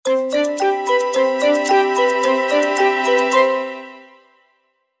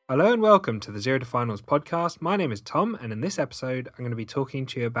Hello and welcome to the Zero to Finals podcast. My name is Tom, and in this episode, I'm going to be talking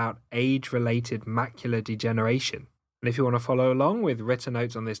to you about age-related macular degeneration. And if you want to follow along with written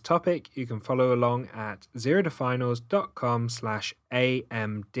notes on this topic, you can follow along at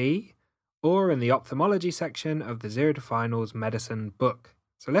zerotofinals.com/AMD or in the ophthalmology section of the Zero to Finals medicine book.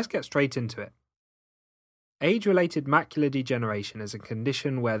 So let's get straight into it. Age-related macular degeneration is a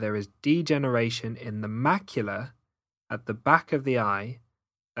condition where there is degeneration in the macula at the back of the eye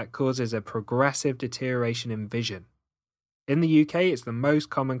that causes a progressive deterioration in vision. In the UK, it's the most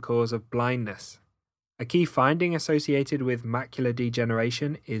common cause of blindness. A key finding associated with macular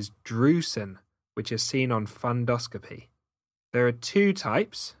degeneration is drusen, which is seen on fundoscopy. There are two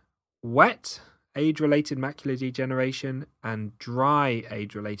types: wet age-related macular degeneration and dry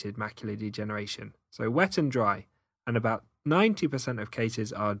age-related macular degeneration. So wet and dry, and about 90% of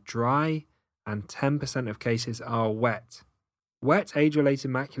cases are dry and 10% of cases are wet. Wet age-related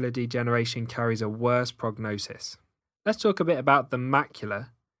macular degeneration carries a worse prognosis. Let's talk a bit about the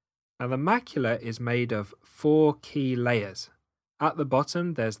macula. Now, the macula is made of 4 key layers. At the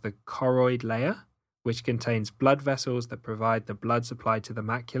bottom, there's the choroid layer, which contains blood vessels that provide the blood supply to the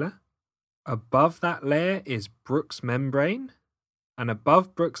macula. Above that layer is Bruch's membrane, and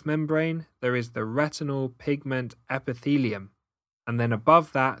above Bruch's membrane, there is the retinal pigment epithelium, and then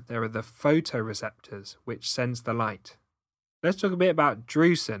above that, there are the photoreceptors, which sense the light. Let's talk a bit about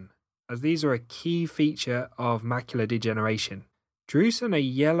drusen, as these are a key feature of macular degeneration. Drusen are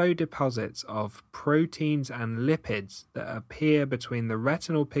yellow deposits of proteins and lipids that appear between the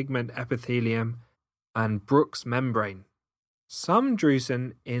retinal pigment epithelium and Bruch's membrane. Some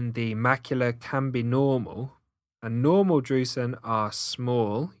drusen in the macula can be normal, and normal drusen are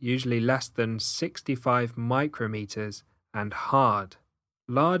small, usually less than 65 micrometers, and hard.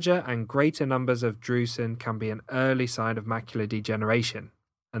 Larger and greater numbers of drusen can be an early sign of macular degeneration,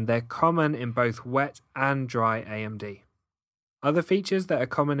 and they're common in both wet and dry AMD. Other features that are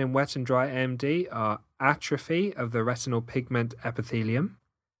common in wet and dry AMD are atrophy of the retinal pigment epithelium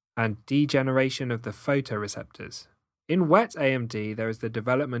and degeneration of the photoreceptors. In wet AMD, there is the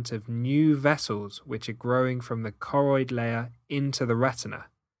development of new vessels which are growing from the choroid layer into the retina,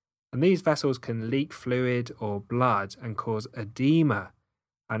 and these vessels can leak fluid or blood and cause edema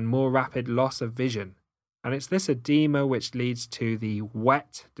and more rapid loss of vision, and it's this edema which leads to the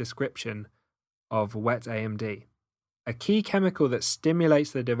wet description of wet AMD. A key chemical that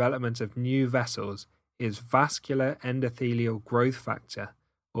stimulates the development of new vessels is vascular endothelial growth factor,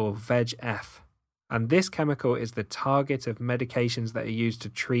 or VEGF, and this chemical is the target of medications that are used to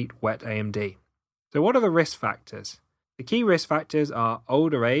treat wet AMD. So what are the risk factors? The key risk factors are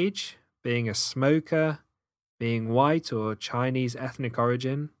older age, being a smoker, being white or Chinese ethnic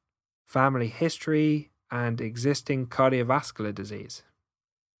origin, family history, and existing cardiovascular disease.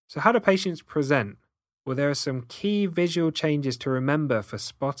 So how do patients present? Well, there are some key visual changes to remember for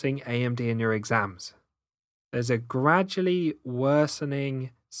spotting AMD in your exams. There's a gradually worsening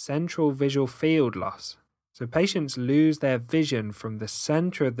central visual field loss. So patients lose their vision from the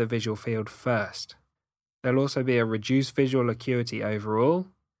center of the visual field first. There'll also be a reduced visual acuity overall,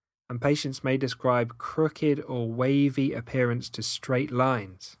 and patients may describe crooked or wavy appearance to straight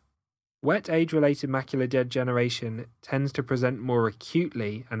lines. Wet age-related macular degeneration tends to present more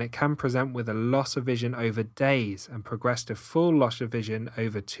acutely, and it can present with a loss of vision over days and progress to full loss of vision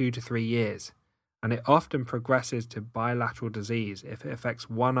over 2 to 3 years. And it often progresses to bilateral disease. If it affects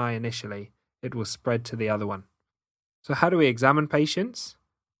one eye initially, it will spread to the other one. So how do we examine patients?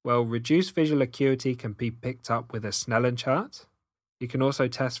 Well, reduced visual acuity can be picked up with a Snellen chart. You can also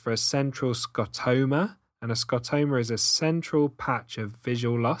test for a central scotoma, and a scotoma is a central patch of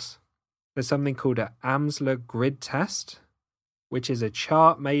visual loss. There's something called an Amsler grid test, which is a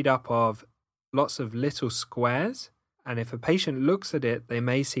chart made up of lots of little squares, and if a patient looks at it, they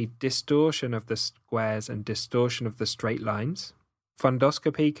may see distortion of the squares and distortion of the straight lines.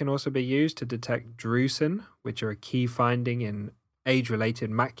 Fundoscopy can also be used to detect drusen, which are a key finding in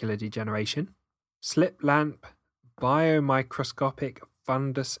age-related macular degeneration. Slit lamp biomicroscopic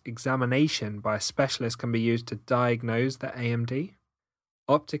fundus examination by a specialist can be used to diagnose the AMD.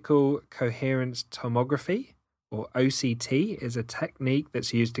 Optical coherence tomography, or OCT, is a technique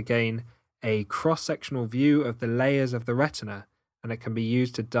that's used to gain a cross-sectional view of the layers of the retina, and it can be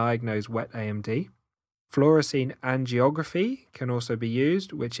used to diagnose wet AMD. Fluorescein angiography can also be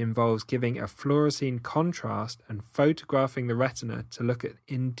used, which involves giving a fluorescein contrast and photographing the retina to look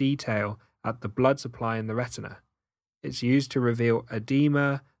in detail at the blood supply in the retina. It's used to reveal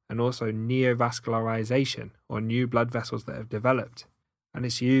edema and also neovascularization, or new blood vessels that have developed. And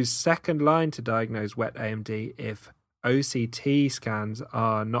it's used second line to diagnose wet AMD if OCT scans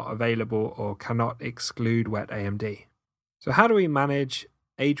are not available or cannot exclude wet AMD. So how do we manage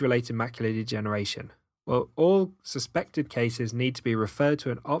age-related macular degeneration? Well, all suspected cases need to be referred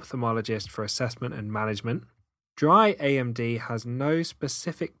to an ophthalmologist for assessment and management. Dry AMD has no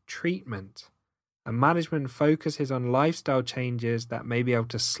specific treatment, and management focuses on lifestyle changes that may be able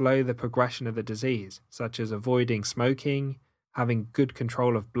to slow the progression of the disease, such as avoiding smoking, having good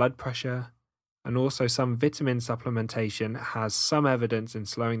control of blood pressure, and also some vitamin supplementation has some evidence in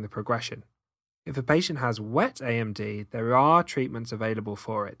slowing the progression. If a patient has wet AMD, there are treatments available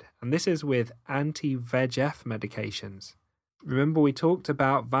for it, and this is with anti-VEGF medications. Remember, we talked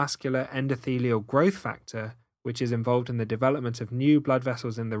about vascular endothelial growth factor, which is involved in the development of new blood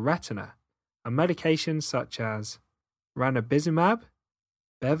vessels in the retina, and medications such as ranibizumab,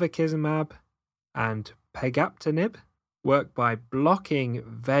 bevacizumab, and pegaptinib work by blocking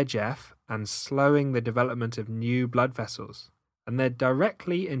VEGF and slowing the development of new blood vessels, and they're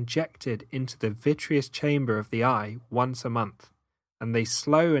directly injected into the vitreous chamber of the eye once a month, and they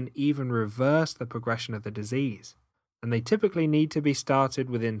slow and even reverse the progression of the disease, and they typically need to be started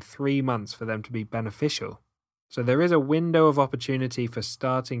within 3 months for them to be beneficial. So there is a window of opportunity for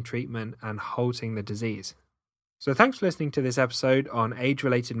starting treatment and halting the disease. So thanks for listening to this episode on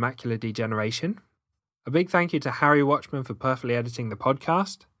age-related macular degeneration. A big thank you to Harry Watchman for perfectly editing the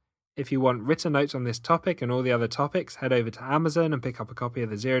podcast. If you want written notes on this topic and all the other topics, head over to Amazon and pick up a copy of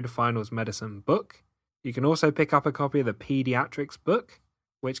the Zero to Finals Medicine book. You can also pick up a copy of the Pediatrics book,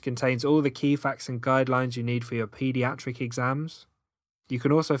 which contains all the key facts and guidelines you need for your pediatric exams. You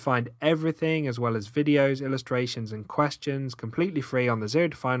can also find everything as well as videos, illustrations and questions completely free on the Zero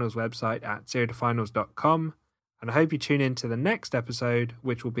to Finals website at zerotofinals.com. And I hope you tune in to the next episode,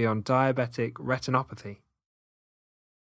 which will be on diabetic retinopathy.